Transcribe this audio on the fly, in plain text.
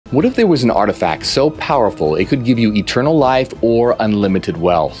What if there was an artifact so powerful it could give you eternal life or unlimited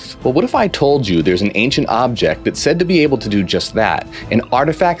wealth? Well, what if I told you there's an ancient object that's said to be able to do just that? An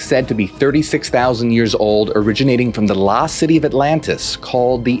artifact said to be 36,000 years old, originating from the lost city of Atlantis,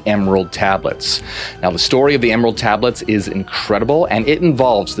 called the Emerald Tablets. Now, the story of the Emerald Tablets is incredible, and it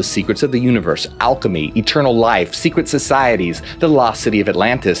involves the secrets of the universe, alchemy, eternal life, secret societies, the lost city of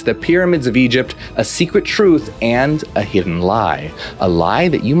Atlantis, the pyramids of Egypt, a secret truth, and a hidden lie. A lie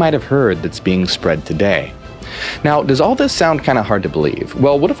that you might have heard that's being spread today. Now, does all this sound kind of hard to believe?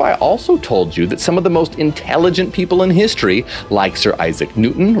 Well, what if I also told you that some of the most intelligent people in history, like Sir Isaac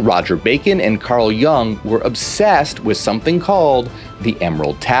Newton, Roger Bacon, and Carl Jung, were obsessed with something called the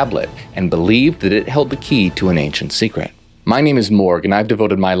Emerald Tablet and believed that it held the key to an ancient secret? My name is Morgue, and I've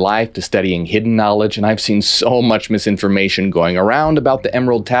devoted my life to studying hidden knowledge, and I've seen so much misinformation going around about the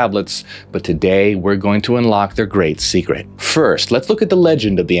Emerald Tablets, but today we're going to unlock their great secret. First, let's look at the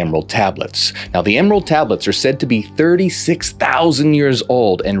legend of the Emerald Tablets. Now, the Emerald Tablets are said to be 36,000 years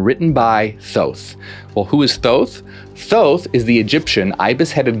old and written by Thoth. Well, who is Thoth? Thoth is the Egyptian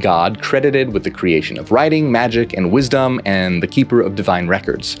ibis-headed god credited with the creation of writing, magic, and wisdom, and the keeper of divine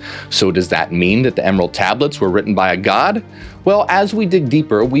records. So does that mean that the Emerald Tablets were written by a god? Well, as we dig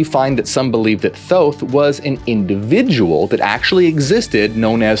deeper, we find that some believe that Thoth was an individual that actually existed,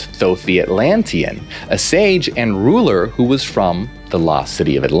 known as Thoth the Atlantean, a sage and ruler who was from the lost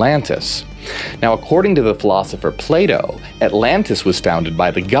city of Atlantis. Now, according to the philosopher Plato, Atlantis was founded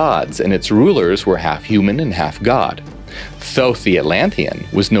by the gods, and its rulers were half human and half god. Thoth the Atlantean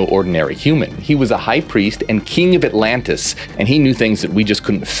was no ordinary human. He was a high priest and king of Atlantis, and he knew things that we just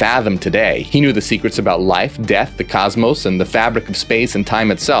couldn't fathom today. He knew the secrets about life, death, the cosmos, and the fabric of space and time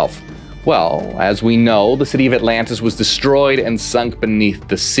itself. Well, as we know, the city of Atlantis was destroyed and sunk beneath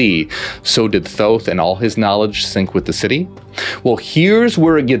the sea. So did Thoth and all his knowledge sink with the city? Well, here's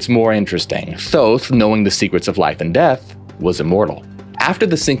where it gets more interesting. Thoth, knowing the secrets of life and death, was immortal. After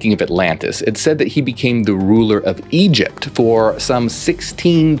the sinking of Atlantis, it's said that he became the ruler of Egypt for some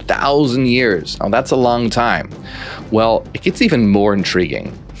 16,000 years. Now, that's a long time. Well, it gets even more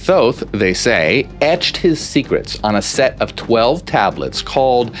intriguing. Thoth, they say, etched his secrets on a set of 12 tablets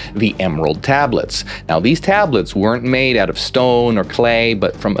called the Emerald Tablets. Now, these tablets weren't made out of stone or clay,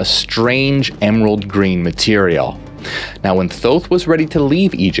 but from a strange emerald green material. Now, when Thoth was ready to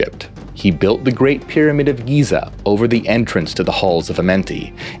leave Egypt, he built the Great Pyramid of Giza over the entrance to the halls of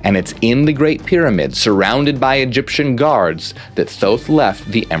Amenti, and it's in the Great Pyramid, surrounded by Egyptian guards, that Thoth left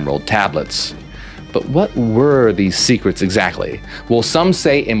the Emerald Tablets. But what were these secrets exactly? Well, some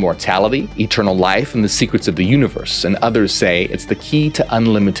say immortality, eternal life, and the secrets of the universe, and others say it's the key to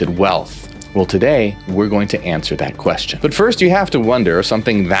unlimited wealth. Well, today, we're going to answer that question. But first, you have to wonder,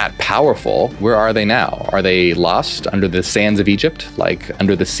 something that powerful, where are they now? Are they lost under the sands of Egypt, like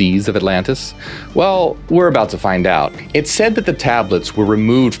under the seas of Atlantis? Well, we're about to find out. It's said that the tablets were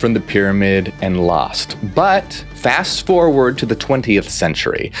removed from the pyramid and lost, but fast forward to the 20th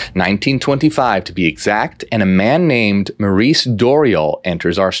century, 1925 to be exact, and a man named Maurice Doreal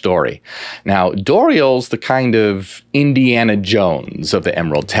enters our story. Now, Doreal's the kind of Indiana Jones of the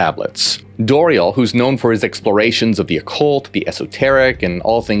Emerald Tablets. Doreal, who's known for his explorations of the occult, the esoteric, and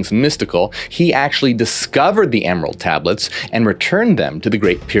all things mystical, he actually discovered the Emerald Tablets and returned them to the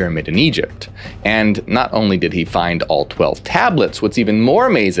Great Pyramid in Egypt. And not only did he find all 12 tablets, what's even more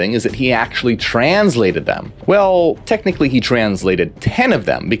amazing is that he actually translated them. Well, technically he translated 10 of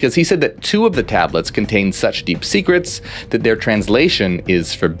them, because he said that 2 of the tablets contain such deep secrets that their translation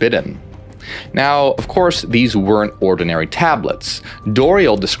is forbidden. Now, of course, these weren't ordinary tablets.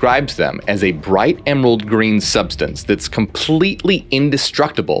 Doreal describes them as a bright emerald green substance that's completely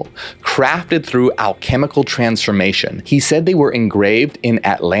indestructible, crafted through alchemical transformation. He said they were engraved in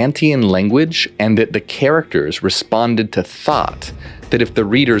Atlantean language and that the characters responded to thought, that if the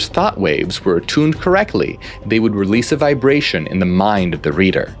reader's thought waves were attuned correctly, they would release a vibration in the mind of the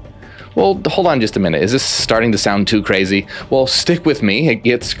reader. Well, hold on just a minute. Is this starting to sound too crazy? Well, stick with me. It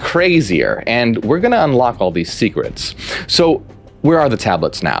gets crazier, and we're going to unlock all these secrets. So, where are the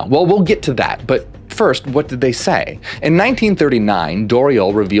tablets now? Well, we'll get to that, but first, what did they say? In 1939,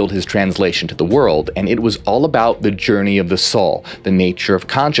 Doreal revealed his translation to the world, and it was all about the journey of the soul, the nature of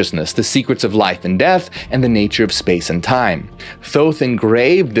consciousness, the secrets of life and death, and the nature of space and time. Thoth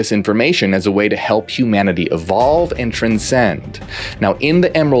engraved this information as a way to help humanity evolve and transcend. Now, in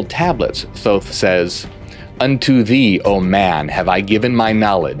the Emerald Tablets, Thoth says, "Unto thee, O man, have I given my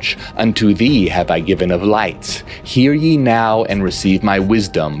knowledge, unto thee have I given of light. Hear ye now and receive my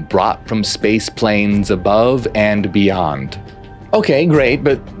wisdom, brought from space planes above and beyond." Okay, great,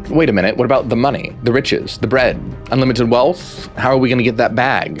 but wait a minute, what about the money, the riches, the bread, unlimited wealth? How are we going to get that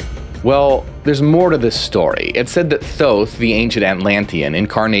bag? Well, there's more to this story. It's said that Thoth, the ancient Atlantean,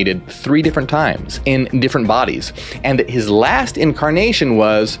 incarnated 3 different times in different bodies, and that his last incarnation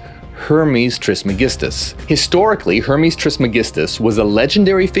was Hermes Trismegistus. Historically, Hermes Trismegistus was a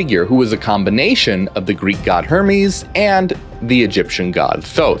legendary figure who was a combination of the Greek god Hermes and the Egyptian god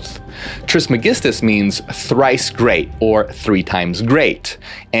Thoth. Trismegistus means thrice great, or 3 times great,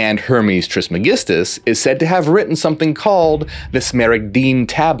 and Hermes Trismegistus is said to have written something called the Smaragdine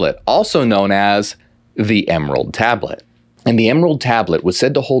Tablet, also known as the Emerald Tablet. And the Emerald Tablet was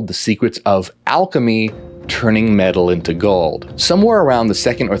said to hold the secrets of alchemy, turning metal into gold. Somewhere around the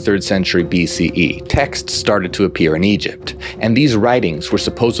 2nd or 3rd century BCE, texts started to appear in Egypt, and these writings were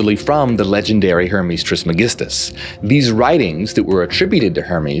supposedly from the legendary Hermes Trismegistus. These writings that were attributed to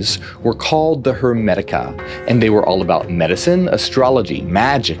Hermes were called the Hermetica, and they were all about medicine, astrology,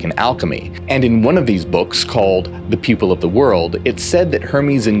 magic, and alchemy. And in one of these books, called The Pupil of the World, it said that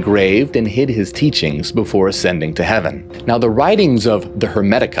Hermes engraved and hid his teachings before ascending to heaven. Now, the writings of the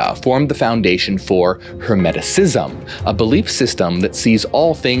Hermetica formed the foundation for Hermeticism, a belief system that sees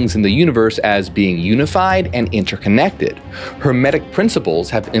all things in the universe as being unified and interconnected. Hermetic principles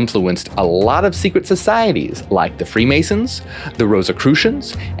have influenced a lot of secret societies like the Freemasons, the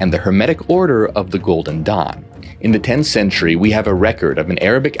Rosicrucians, and the Hermetic Order of the Golden Dawn. In the 10th century, we have a record of an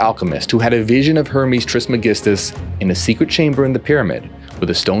Arabic alchemist who had a vision of Hermes Trismegistus in a secret chamber in the pyramid, with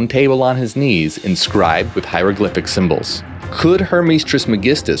a stone table on his knees inscribed with hieroglyphic symbols. Could Hermes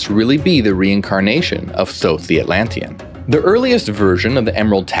Trismegistus really be the reincarnation of Thoth the Atlantean? The earliest version of the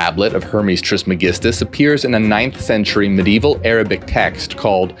Emerald Tablet of Hermes Trismegistus appears in a 9th century medieval Arabic text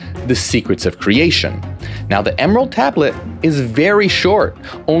called The Secrets of Creation. Now, the Emerald Tablet is very short,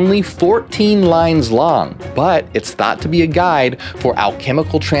 only 14 lines long, but it's thought to be a guide for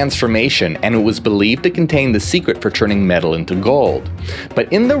alchemical transformation, and it was believed to contain the secret for turning metal into gold.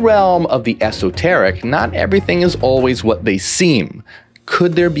 But in the realm of the esoteric, not everything is always what they seem.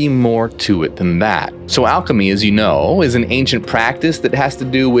 Could there be more to it than that? So alchemy, as you know, is an ancient practice that has to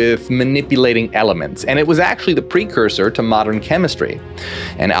do with manipulating elements, and it was actually the precursor to modern chemistry.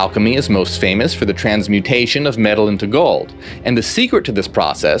 And alchemy is most famous for the transmutation of metal into gold, and the secret to this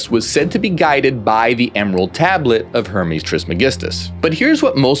process was said to be guided by the Emerald Tablet of Hermes Trismegistus. But here's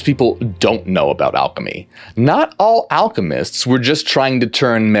what most people don't know about alchemy. Not all alchemists were just trying to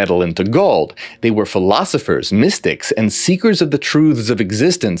turn metal into gold. They were philosophers, mystics, and seekers of the truths of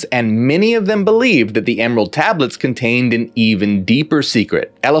existence, and many of them believed that the Emerald Tablets contained an even deeper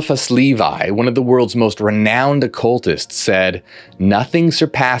secret. Eliphas Levi, one of the world's most renowned occultists, said, "Nothing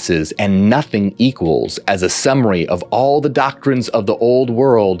surpasses and nothing equals, as a summary of all the doctrines of the old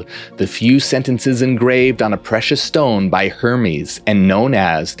world, the few sentences engraved on a precious stone by Hermes and known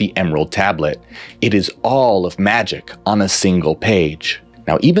as the Emerald Tablet. It is all of magic on a single page."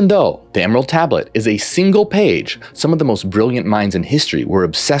 Now, even though the Emerald Tablet is a single page, some of the most brilliant minds in history were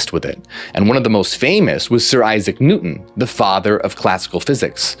obsessed with it, and one of the most famous was Sir Isaac Newton, the father of classical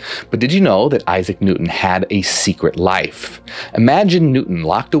physics. But did you know that Isaac Newton had a secret life? Imagine Newton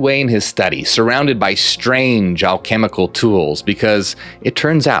locked away in his study, surrounded by strange alchemical tools, because it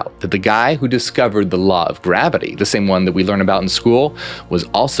turns out that the guy who discovered the law of gravity, the same one that we learn about in school, was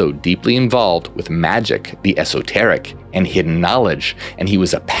also deeply involved with magic, the esoteric, and hidden knowledge, and he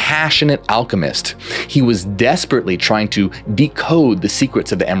was a passionate alchemist. He was desperately trying to decode the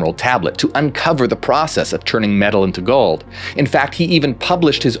secrets of the Emerald Tablet, to uncover the process of turning metal into gold. In fact, he even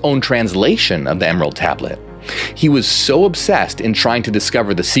published his own translation of the Emerald Tablet. He was so obsessed in trying to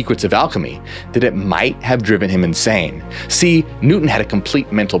discover the secrets of alchemy that it might have driven him insane. See, Newton had a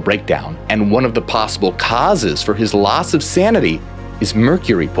complete mental breakdown, and one of the possible causes for his loss of sanity is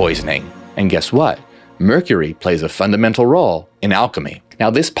mercury poisoning. And guess what? Mercury plays a fundamental role in alchemy. Now,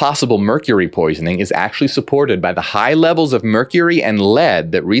 this possible mercury poisoning is actually supported by the high levels of mercury and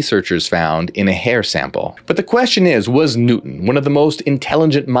lead that researchers found in a hair sample. But the question is, was Newton, one of the most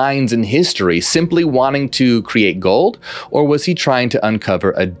intelligent minds in history, simply wanting to create gold, or was he trying to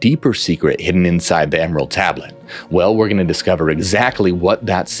uncover a deeper secret hidden inside the Emerald Tablet? Well, we're going to discover exactly what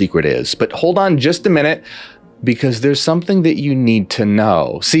that secret is. But hold on just a minute, because there's something that you need to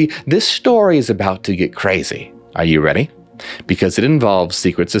know. See, this story is about to get crazy. Are you ready? Because it involves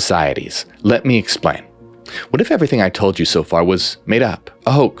secret societies. Let me explain. What if everything I told you so far was made up,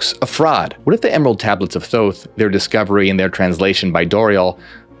 a hoax, a fraud? What if the Emerald Tablets of Thoth, their discovery and their translation by Doriel,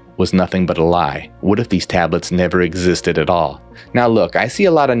 was nothing but a lie? What if these tablets never existed at all? Now look, I see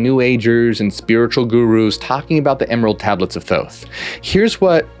a lot of New Agers and spiritual gurus talking about the Emerald Tablets of Thoth. Here's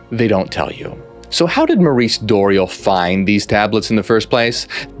what they don't tell you. So how did Maurice Doreal find these tablets in the first place?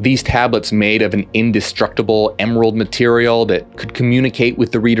 These tablets made of an indestructible emerald material that could communicate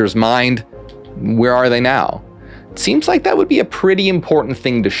with the reader's mind? Where are they now? It seems like that would be a pretty important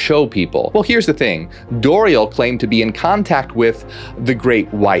thing to show people. Well, here's the thing. Doreal claimed to be in contact with the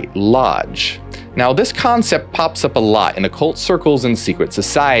Great White Lodge. Now, this concept pops up a lot in occult circles and secret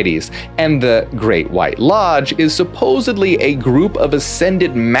societies, and the Great White Lodge is supposedly a group of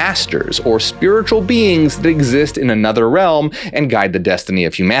ascended masters or spiritual beings that exist in another realm and guide the destiny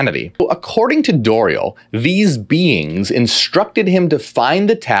of humanity. Well, according to Doreal, these beings instructed him to find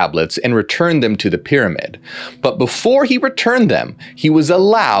the tablets and return them to the pyramid. But before he returned them, he was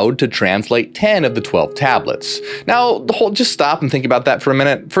allowed to translate 10 of the 12 tablets. Now, just stop and think about that for a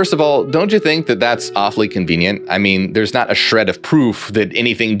minute. First of all, don't you think that that's awfully convenient? I mean, there's not a shred of proof that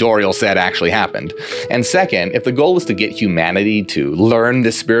anything Doreal said actually happened. And second, if the goal is to get humanity to learn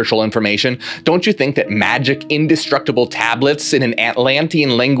this spiritual information, don't you think that magic, indestructible tablets in an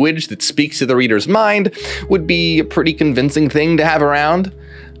Atlantean language that speaks to the reader's mind would be a pretty convincing thing to have around?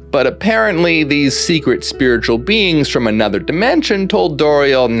 But apparently these secret spiritual beings from another dimension told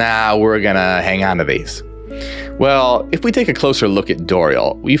Doreal, nah, we're gonna hang on to these. Well, if we take a closer look at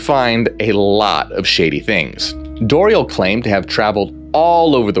Doreal, we find a lot of shady things. Doreal claimed to have traveled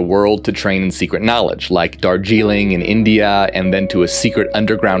all over the world to train in secret knowledge, like Darjeeling in India and then to a secret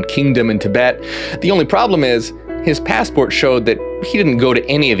underground kingdom in Tibet. The only problem is, his passport showed that he didn't go to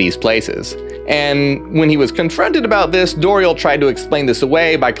any of these places. And when he was confronted about this, Doreal tried to explain this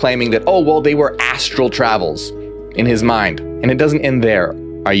away by claiming that, oh, well, they were astral travels in his mind. And it doesn't end there.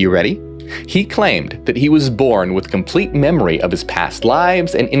 Are you ready? He claimed that he was born with complete memory of his past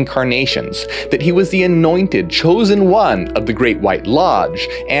lives and incarnations, that he was the anointed, chosen one of the Great White Lodge,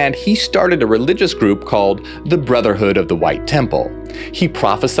 and he started a religious group called the Brotherhood of the White Temple. He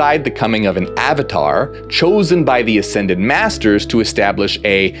prophesied the coming of an avatar chosen by the Ascended Masters to establish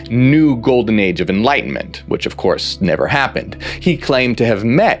a new golden age of enlightenment, which of course never happened. He claimed to have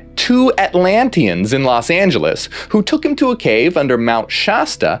met 2 Atlanteans in Los Angeles who took him to a cave under Mount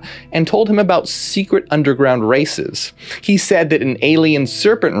Shasta and told him about secret underground races. He said that an alien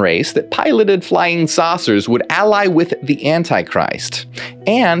serpent race that piloted flying saucers would ally with the Antichrist,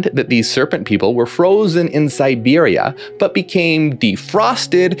 and that these serpent people were frozen in Siberia but became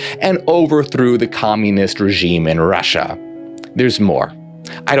defrosted and overthrew the communist regime in Russia. There's more.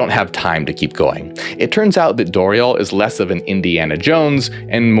 I don't have time to keep going. It turns out that Doreal is less of an Indiana Jones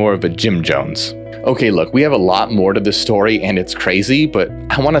and more of a Jim Jones. Okay, look, we have a lot more to this story and it's crazy, but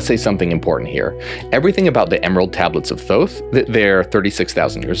I want to say something important here. Everything about the Emerald Tablets of Thoth, that they're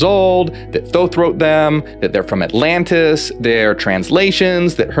 36,000 years old, that Thoth wrote them, that they're from Atlantis, their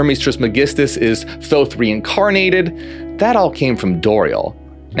translations, that Hermes Trismegistus is Thoth reincarnated, that all came from Doreal.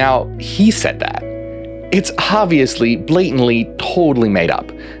 Now, he said that. It's obviously, blatantly, totally made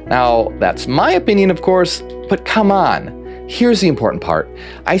up. Now, that's my opinion, of course, but come on. Here's the important part.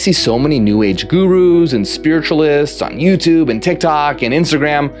 I see so many New Age gurus and spiritualists on YouTube and TikTok and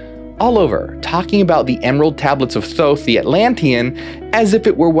Instagram all over talking about the Emerald Tablets of Thoth, the Atlantean, as if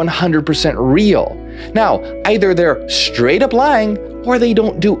it were 100% real. Now, either they're straight up lying or they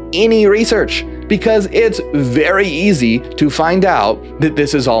don't do any research, because it's very easy to find out that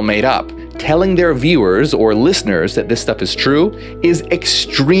this is all made up. Telling their viewers or listeners that this stuff is true is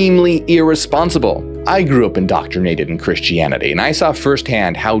extremely irresponsible. I grew up indoctrinated in Christianity, and I saw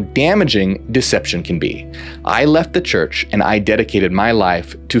firsthand how damaging deception can be. I left the church and I dedicated my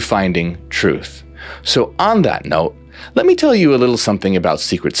life to finding truth. So on that note, let me tell you a little something about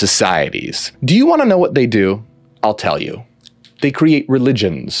secret societies. Do you want to know what they do? I'll tell you. They create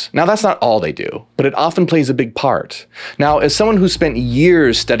religions. Now, that's not all they do, but it often plays a big part. Now, as someone who spent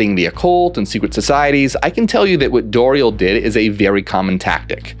years studying the occult and secret societies, I can tell you that what Doreal did is a very common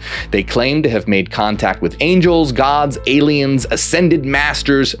tactic. They claim to have made contact with angels, gods, aliens, ascended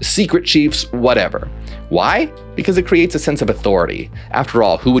masters, secret chiefs, whatever. Why? Because it creates a sense of authority. After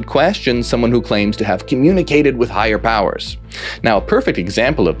all, who would question someone who claims to have communicated with higher powers? Now, a perfect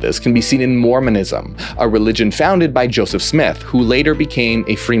example of this can be seen in Mormonism, a religion founded by Joseph Smith, who later became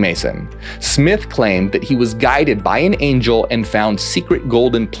a Freemason. Smith claimed that he was guided by an angel and found secret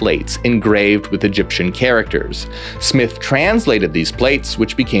golden plates engraved with Egyptian characters. Smith translated these plates,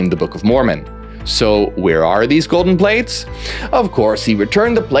 which became the Book of Mormon. So, where are these golden plates? Of course, he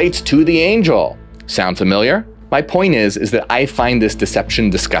returned the plates to the angel. Sound familiar? My point is that I find this deception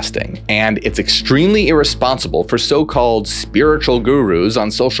disgusting, and it's extremely irresponsible for so-called spiritual gurus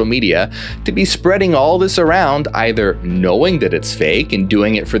on social media to be spreading all this around, either knowing that it's fake and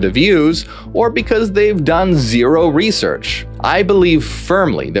doing it for the views, or because they've done zero research. I believe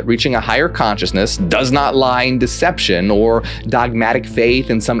firmly that reaching a higher consciousness does not lie in deception or dogmatic faith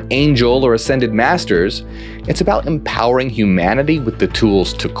in some angel or ascended masters. It's about empowering humanity with the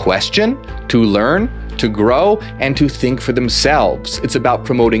tools to question, to learn, to grow, and to think for themselves. It's about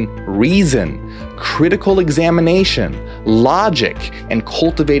promoting reason, critical examination, logic, and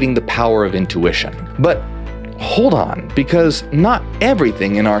cultivating the power of intuition. But hold on, because not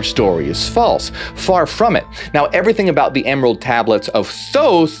everything in our story is false. Far from it. Now, everything about the Emerald Tablets of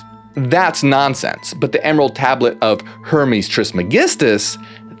Thoth, that's nonsense. But the Emerald Tablet of Hermes Trismegistus,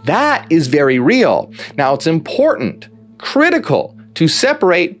 that is very real. Now, it's important, critical, to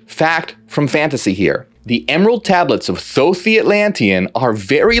separate fact from fantasy here. The Emerald Tablets of Thoth the Atlantean are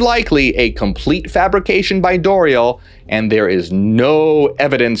very likely a complete fabrication by Doriel, and there is no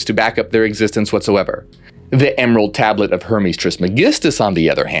evidence to back up their existence whatsoever. The Emerald Tablet of Hermes Trismegistus, on the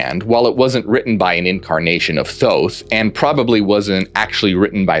other hand, while it wasn't written by an incarnation of Thoth, and probably wasn't actually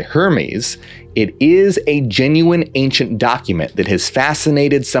written by Hermes, it is a genuine ancient document that has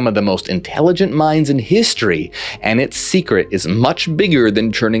fascinated some of the most intelligent minds in history, and its secret is much bigger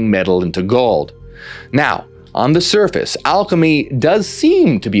than turning metal into gold. Now, on the surface, alchemy does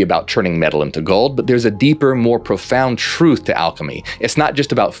seem to be about turning metal into gold, but there's a deeper, more profound truth to alchemy. It's not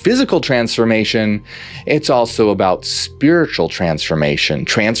just about physical transformation, it's also about spiritual transformation,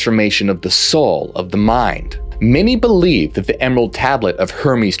 transformation of the soul, of the mind. Many believe that the Emerald Tablet of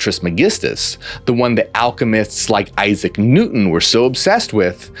Hermes Trismegistus, the one that alchemists like Isaac Newton were so obsessed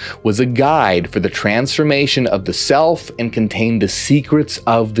with, was a guide for the transformation of the self and contained the secrets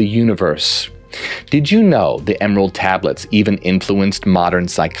of the universe. Did you know the Emerald Tablets even influenced modern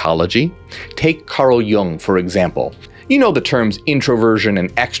psychology? Take Carl Jung, for example. You know the terms introversion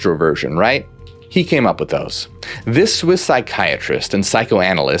and extroversion, right? He came up with those. This Swiss psychiatrist and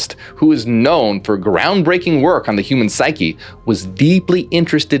psychoanalyst, who is known for groundbreaking work on the human psyche, was deeply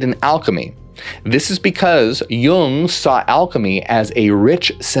interested in alchemy. This is because Jung saw alchemy as a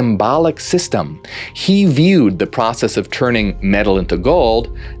rich symbolic system. He viewed the process of turning metal into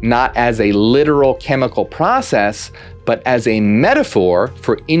gold not as a literal chemical process, but as a metaphor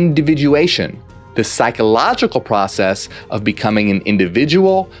for individuation, the psychological process of becoming an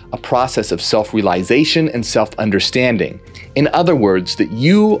individual, a process of self-realization and self-understanding. In other words, that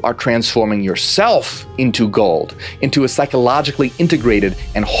you are transforming yourself into gold, into a psychologically integrated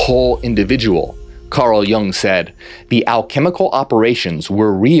and whole individual. Carl Jung said, "The alchemical operations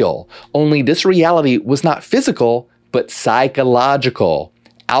were real, only this reality was not physical, but psychological.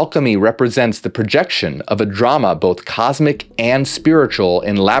 Alchemy represents the projection of a drama both cosmic and spiritual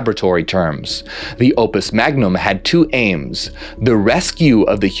in laboratory terms. The opus magnum had two aims: the rescue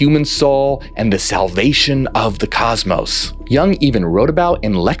of the human soul and the salvation of the cosmos." Jung even wrote about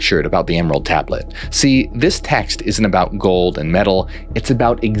and lectured about the Emerald Tablet. See, this text isn't about gold and metal, it's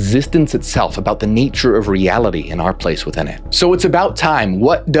about existence itself, about the nature of reality and our place within it. So it's about time.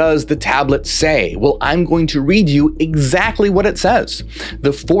 What does the tablet say? Well, I'm going to read you exactly what it says.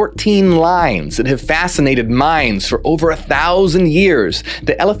 The 14 lines that have fascinated minds for over 1,000 years,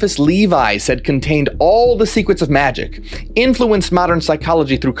 that Eliphas Levi said contained all the secrets of magic, influenced modern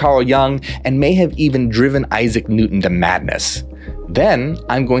psychology through Carl Jung, and may have even driven Isaac Newton to madness. Then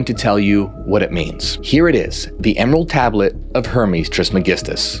I'm going to tell you what it means. Here it is, the Emerald Tablet of Hermes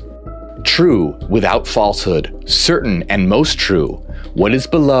Trismegistus. True without falsehood, certain and most true. What is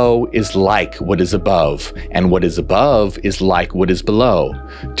below is like what is above, and what is above is like what is below,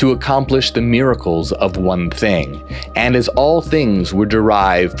 to accomplish the miracles of one thing. And as all things were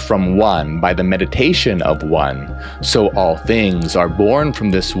derived from one by the meditation of one, so all things are born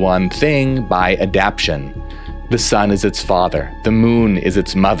from this one thing by adaptation. The sun is its father, the moon is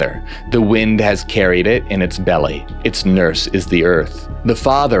its mother, the wind has carried it in its belly, its nurse is the earth. The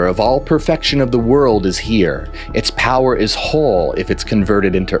father of all perfection of the world is here, its power is whole if it's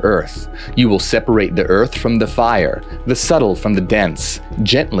converted into earth. You will separate the earth from the fire, the subtle from the dense,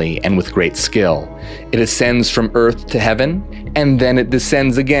 gently and with great skill. It ascends from earth to heaven, and then it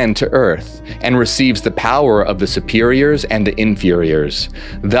descends again to earth, and receives the power of the superiors and the inferiors.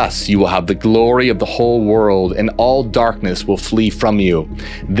 Thus you will have the glory of the whole world, and all darkness will flee from you.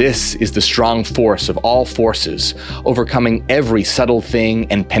 This is the strong force of all forces, overcoming every subtle thing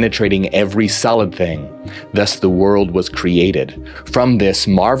and penetrating every solid thing. Thus the world was created. From this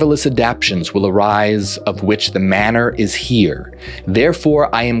marvelous adaptations will arise, of which the manner is here.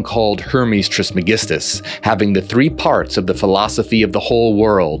 Therefore I am called Hermes Trismegistus, having the three parts of the philosophy of the whole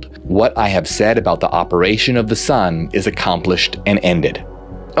world. What I have said about the operation of the sun is accomplished and ended.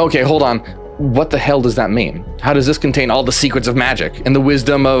 Okay, hold on. What the hell does that mean? How does this contain all the secrets of magic and the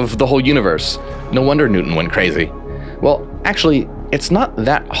wisdom of the whole universe? No wonder Newton went crazy. Well, Actually, it's not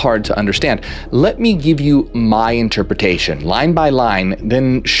that hard to understand. Let me give you my interpretation, line by line,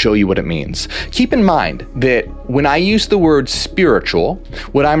 then show you what it means. Keep in mind that when I use the word spiritual,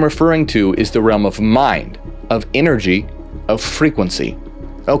 what I'm referring to is the realm of mind, of energy, of frequency.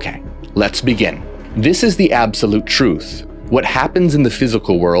 Okay, let's begin. This is the absolute truth. What happens in the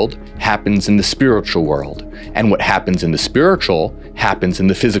physical world happens in the spiritual world, and what happens in the spiritual happens in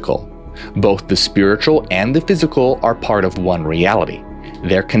the physical. Both the spiritual and the physical are part of one reality.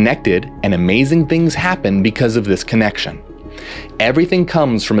 They're connected, and amazing things happen because of this connection. Everything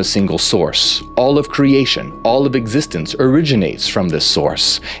comes from a single source. All of creation, all of existence originates from this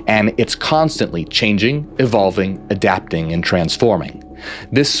source, and it's constantly changing, evolving, adapting, and transforming.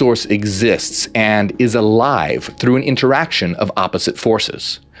 This source exists and is alive through an interaction of opposite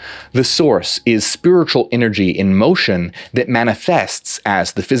forces. The source is spiritual energy in motion that manifests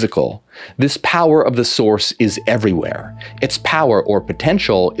as the physical. This power of the source is everywhere. Its power or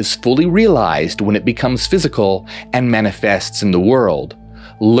potential is fully realized when it becomes physical and manifests in the world.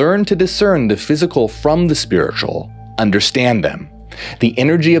 Learn to discern the physical from the spiritual. Understand them. The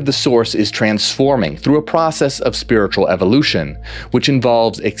energy of the source is transforming through a process of spiritual evolution, which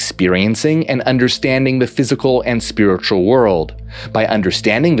involves experiencing and understanding the physical and spiritual world. By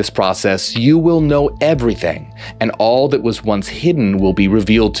understanding this process, you will know everything, and all that was once hidden will be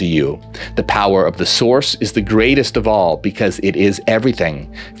revealed to you. The power of the source is the greatest of all because it is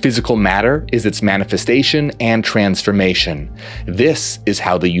everything. Physical matter is its manifestation and transformation. This is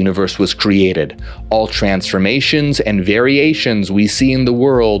how the universe was created. All transformations and variations we see in the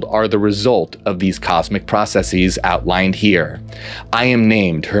world are the result of these cosmic processes outlined here. I am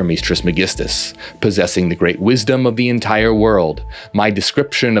named Hermes Trismegistus, possessing the great wisdom of the entire world. My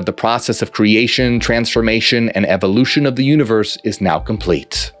description of the process of creation, transformation, and evolution of the universe is now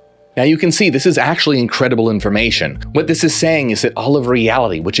complete. Now you can see this is actually incredible information. What this is saying is that all of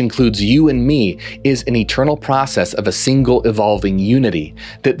reality, which includes you and me, is an eternal process of a single evolving unity.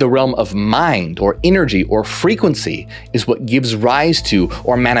 That the realm of mind or energy or frequency is what gives rise to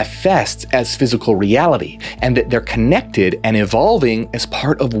or manifests as physical reality, and that they're connected and evolving as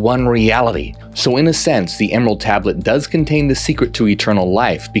part of one reality. So in a sense, the Emerald Tablet does contain the secret to eternal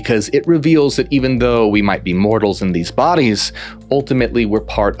life because it reveals that even though we might be mortals in these bodies, ultimately we're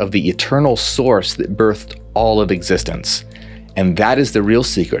part of the eternal source that birthed all of existence. And that is the real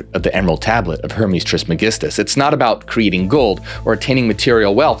secret of the Emerald Tablet of Hermes Trismegistus. It's not about creating gold or attaining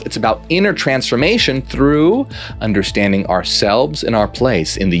material wealth. It's about inner transformation through understanding ourselves and our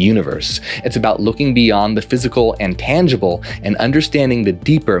place in the universe. It's about looking beyond the physical and tangible and understanding the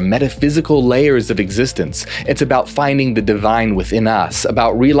deeper metaphysical layers of existence. It's about finding the divine within us,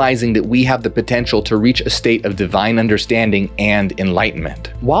 about realizing that we have the potential to reach a state of divine understanding and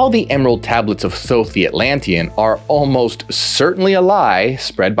enlightenment. While the Emerald Tablets of Thoth the Atlantean are almost certainly a lie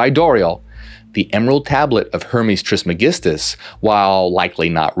spread by Doriel, the Emerald Tablet of Hermes Trismegistus, while likely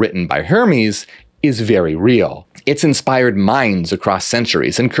not written by Hermes, is very real. It's inspired minds across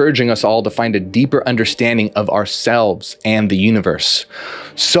centuries, encouraging us all to find a deeper understanding of ourselves and the universe.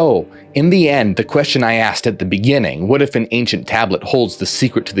 So, in the end, the question I asked at the beginning, what if an ancient tablet holds the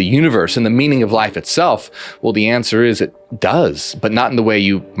secret to the universe and the meaning of life itself? Well, the answer is it does, but not in the way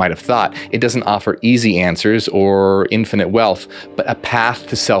you might have thought. It doesn't offer easy answers or infinite wealth, but a path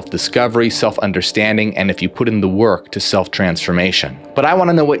to self-discovery, self-understanding, and if you put in the work, to self-transformation. But I want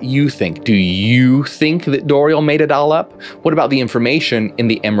to know what you think. Do you think that Doriel made it all up? What about the information in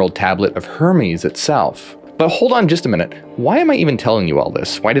the Emerald Tablet of Hermes itself? But hold on just a minute. Why am I even telling you all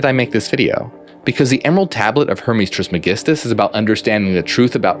this? Why did I make this video? Because the Emerald Tablet of Hermes Trismegistus is about understanding the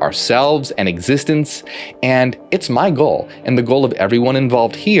truth about ourselves and existence, and it's my goal, and the goal of everyone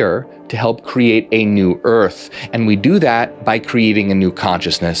involved here, to help create a new Earth. And we do that by creating a new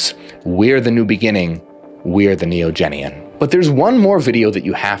consciousness. We're the new beginning. We're the neogenian. But there's one more video that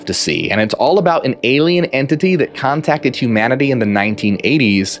you have to see, and it's all about an alien entity that contacted humanity in the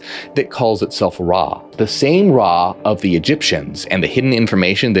 1980s that calls itself Ra. The same Ra of the Egyptians, and the hidden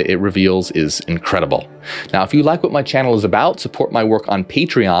information that it reveals is incredible. Now, if you like what my channel is about, support my work on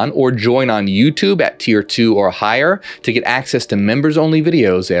Patreon or join on YouTube at tier 2 or higher to get access to members-only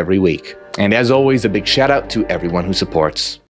videos every week. And as always, a big shout out to everyone who supports.